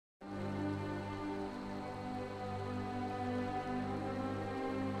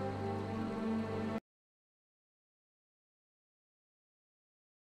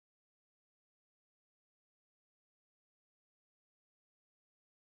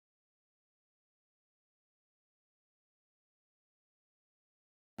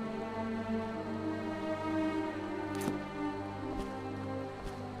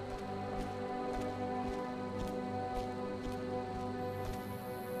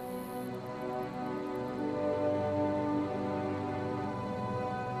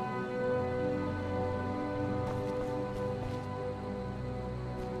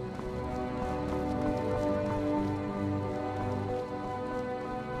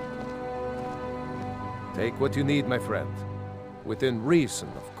Take what you need, my friend. Within reason,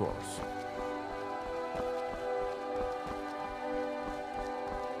 of course.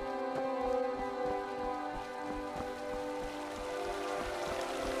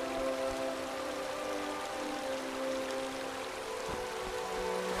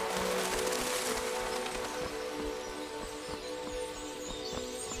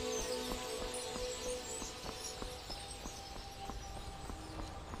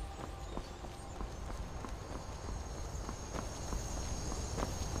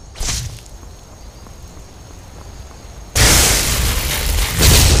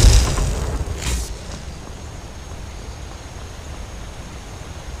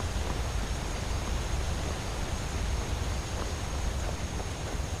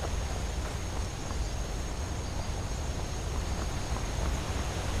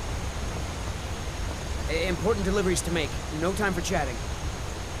 Important deliveries to make. No time for chatting.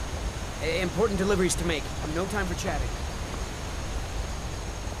 Important deliveries to make. No time for chatting.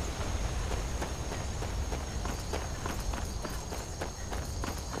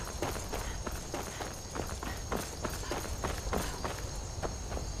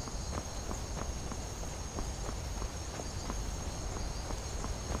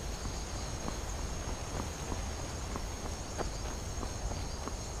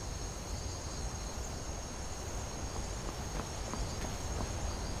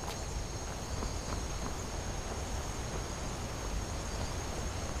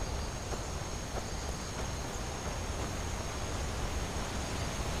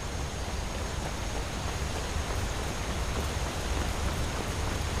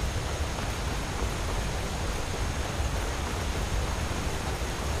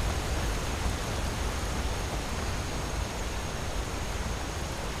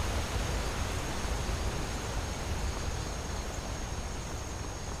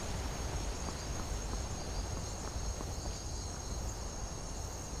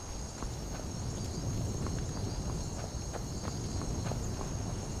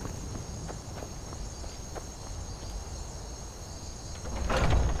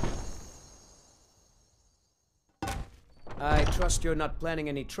 I trust you're not planning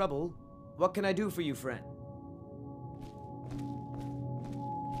any trouble. What can I do for you, friend?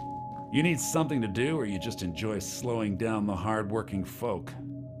 You need something to do, or you just enjoy slowing down the hard-working folk?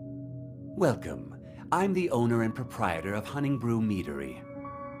 Welcome. I'm the owner and proprietor of Honningbrew Meadery.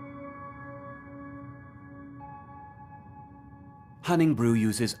 Honningbrew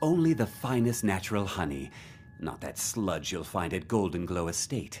uses only the finest natural honey, not that sludge you'll find at Golden Glow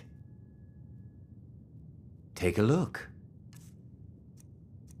Estate. Take a look.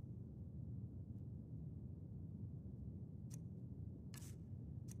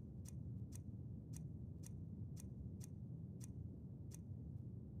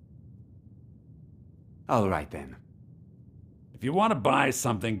 All right, then. If you want to buy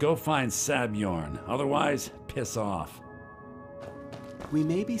something, go find Sabjorn. Otherwise, piss off. We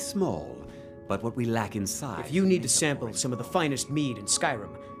may be small, but what we lack inside... If you need to sample some of the finest mead in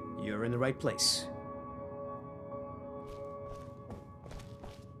Skyrim, you're in the right place.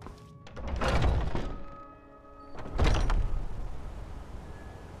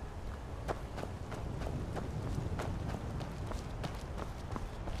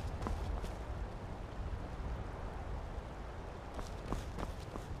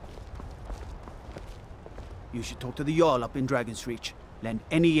 You should talk to the Jarl up in Dragon's Reach. Lend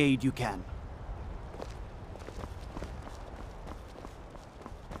any aid you can.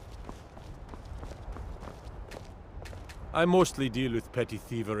 I mostly deal with petty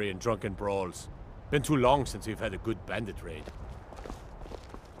thievery and drunken brawls. Been too long since we've had a good bandit raid.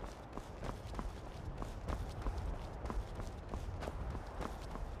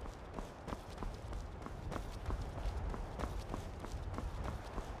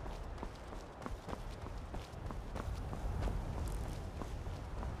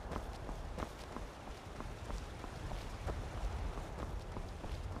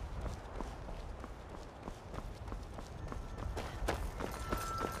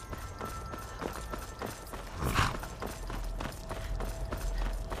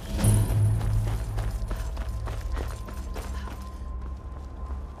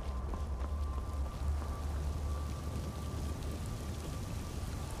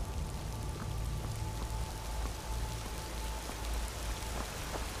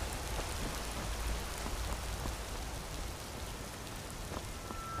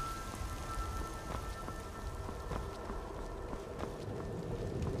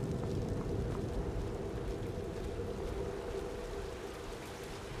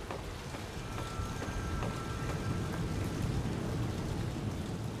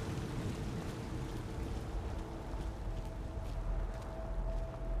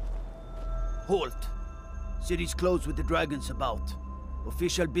 Halt! City's closed with the dragons about.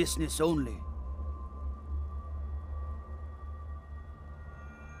 Official business only.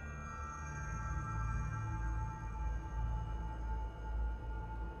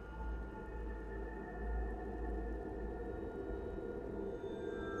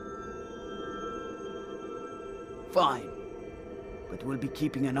 Fine. But we'll be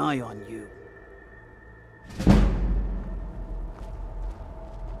keeping an eye on you.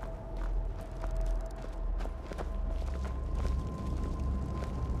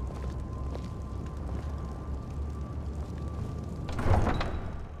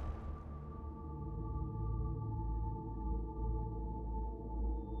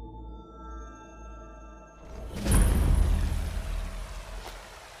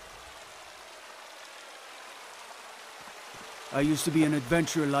 I used to be an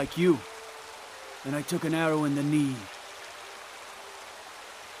adventurer like you. Then I took an arrow in the knee.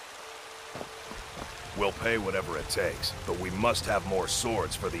 We'll pay whatever it takes, but we must have more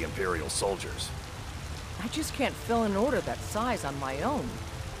swords for the Imperial soldiers. I just can't fill an order that size on my own.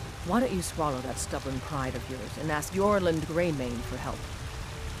 Why don't you swallow that stubborn pride of yours and ask Yorland Greymane for help?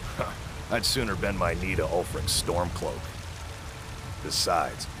 I'd sooner bend my knee to Ulfric's Stormcloak.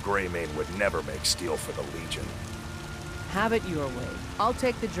 Besides, Greymane would never make steel for the Legion. Have it your way. I'll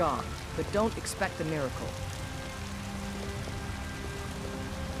take the job, but don't expect a miracle.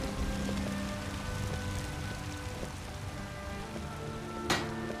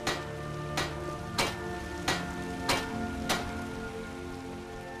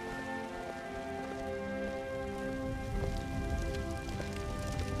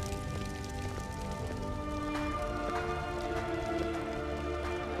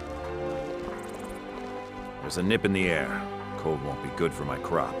 There's a nip in the air. Cold won't be good for my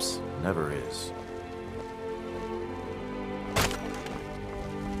crops. Never is.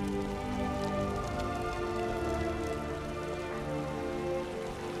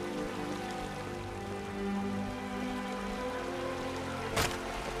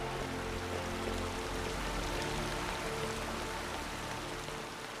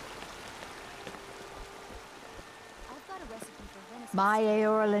 My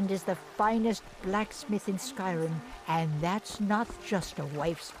Eorland is the finest blacksmith in Skyrim, and that's not just a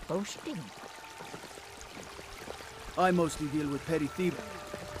wife's boasting. I mostly deal with petty thievery.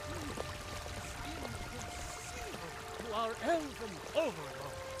 To our elven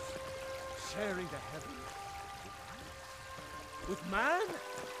overlords, sharing the heavens with man?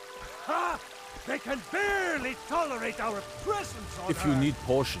 Ha! They can barely tolerate our presence on If you Earth. need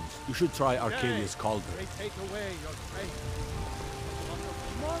potions, you should try Arcadia's Cauldron. They take away your strength.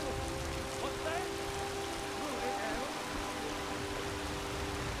 What then? Will it help?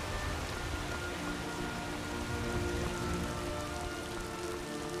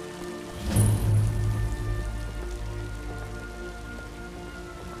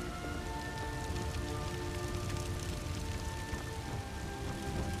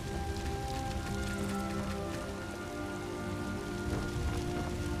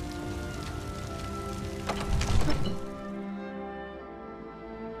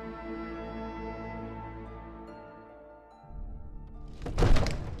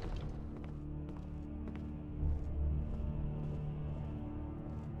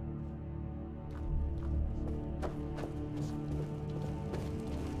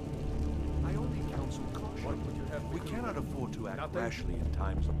 We cannot afford to act rashly in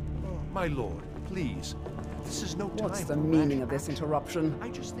times of... My lord, please. This is no time. What's the meaning of this interruption? I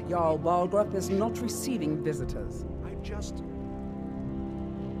just think... Jarl Balgrup is not receiving visitors. I just...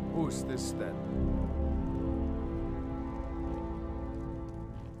 Who's this then?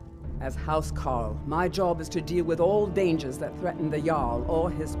 As House Carl, my job is to deal with all dangers that threaten the Jarl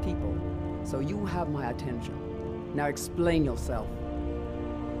or his people. So you have my attention. Now explain yourself.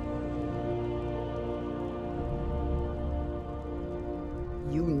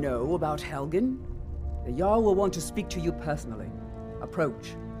 You know about Helgen? The Jarl will want to speak to you personally.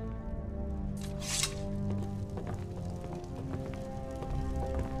 Approach.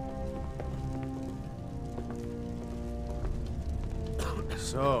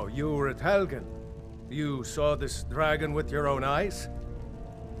 So, you were at Helgen. You saw this dragon with your own eyes?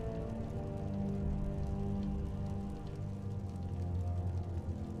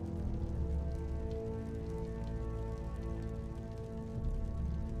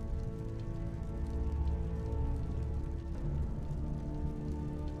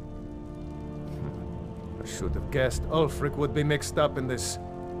 I should have guessed Ulfric would be mixed up in this.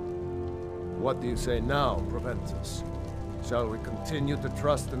 What do you say now, Proventus? Shall we continue to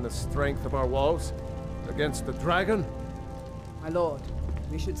trust in the strength of our walls against the dragon? My lord,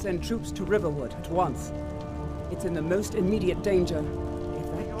 We should send troops to Riverwood at once. It's in the most immediate danger. If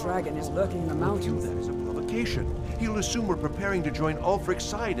that dragon is lurking in the mountains... That is a provocation. He'll assume we're preparing to join Ulfric's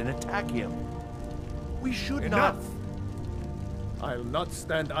side and attack him. We should not... Enough! I'll not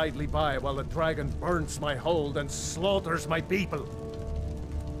stand idly by while the dragon burns my hold and slaughters my people.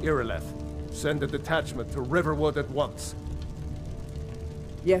 Irileth, send a detachment to Riverwood at once.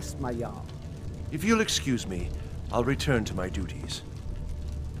 Yes, my Jarl. If you'll excuse me, I'll return to my duties.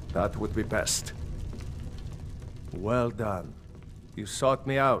 That would be best. Well done. You sought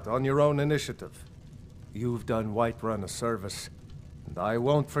me out on your own initiative. You've done Whiterun a service, and I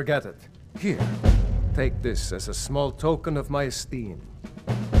won't forget it. Here, take this as a small token of my esteem.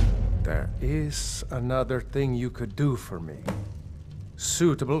 There is another thing you could do for me.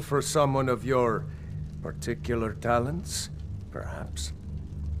 Suitable for someone of your particular talents, perhaps.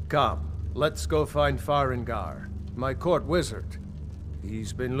 Come, let's go find Farengar, my court wizard.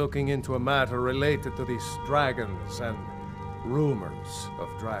 He's been looking into a matter related to these dragons and rumors of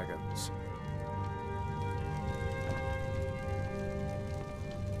dragons.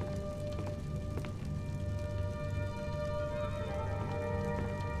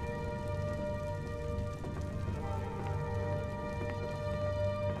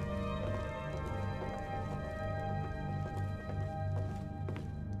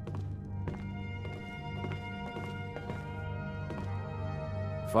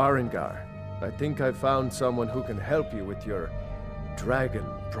 Farengar, I think I found someone who can help you with your dragon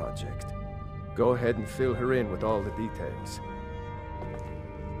project. Go ahead and fill her in with all the details.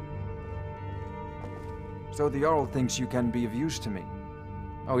 So the Jarl thinks you can be of use to me.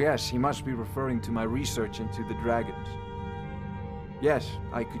 Oh yes, he must be referring to my research into the dragons. Yes,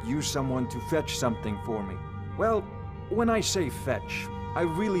 I could use someone to fetch something for me. Well, when I say fetch, I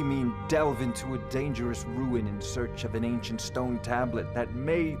really mean delve into a dangerous ruin in search of an ancient stone tablet that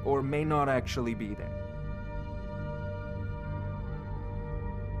may or may not actually be there.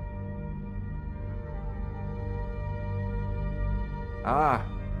 Ah,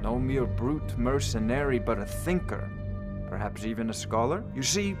 no mere brute mercenary, but a thinker. Perhaps even a scholar? You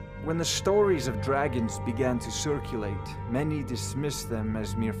see, when the stories of dragons began to circulate, many dismissed them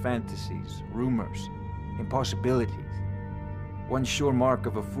as mere fantasies, rumors, impossibilities. One sure mark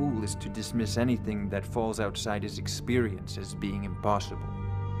of a fool is to dismiss anything that falls outside his experience as being impossible.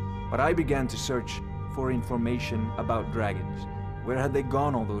 But I began to search for information about dragons. Where had they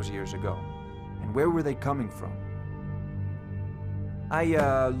gone all those years ago? And where were they coming from? I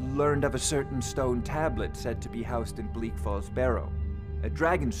learned of a certain stone tablet said to be housed in Bleak Falls Barrow. A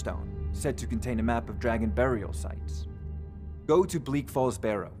dragon stone said to contain a map of dragon burial sites. Go to Bleak Falls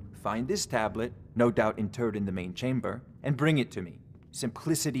Barrow, find this tablet, no doubt interred in the main chamber, and bring it to me.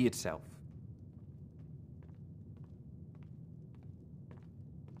 Simplicity itself.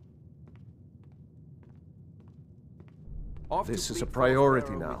 This is a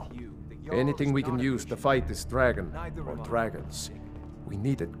priority now. Anything we can use to fight this dragon, or dragons, we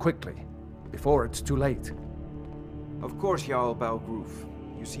need it quickly, before it's too late. Of course, Jarl Balgroof.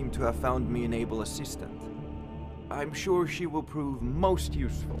 You seem to have found me an able assistant. I'm sure she will prove most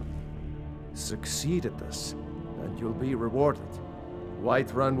useful. Succeed at this, and you'll be rewarded.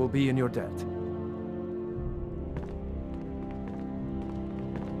 Whiterun will be in your debt.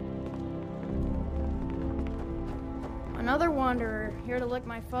 Another wanderer, here to lick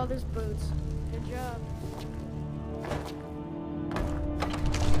my father's boots. Good job.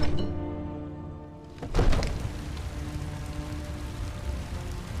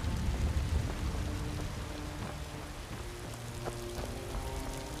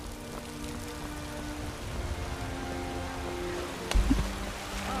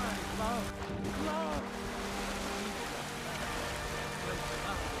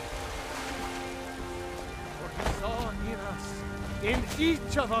 In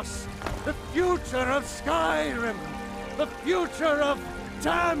each of us, the future of Skyrim, the future of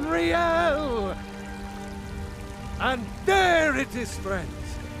Tamriel. And there it is, friends,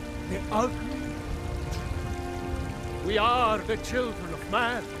 the ugly. We are the children of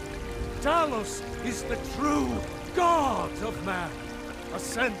man. Talos is the true God of man,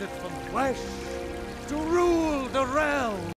 ascended from flesh to rule the realm.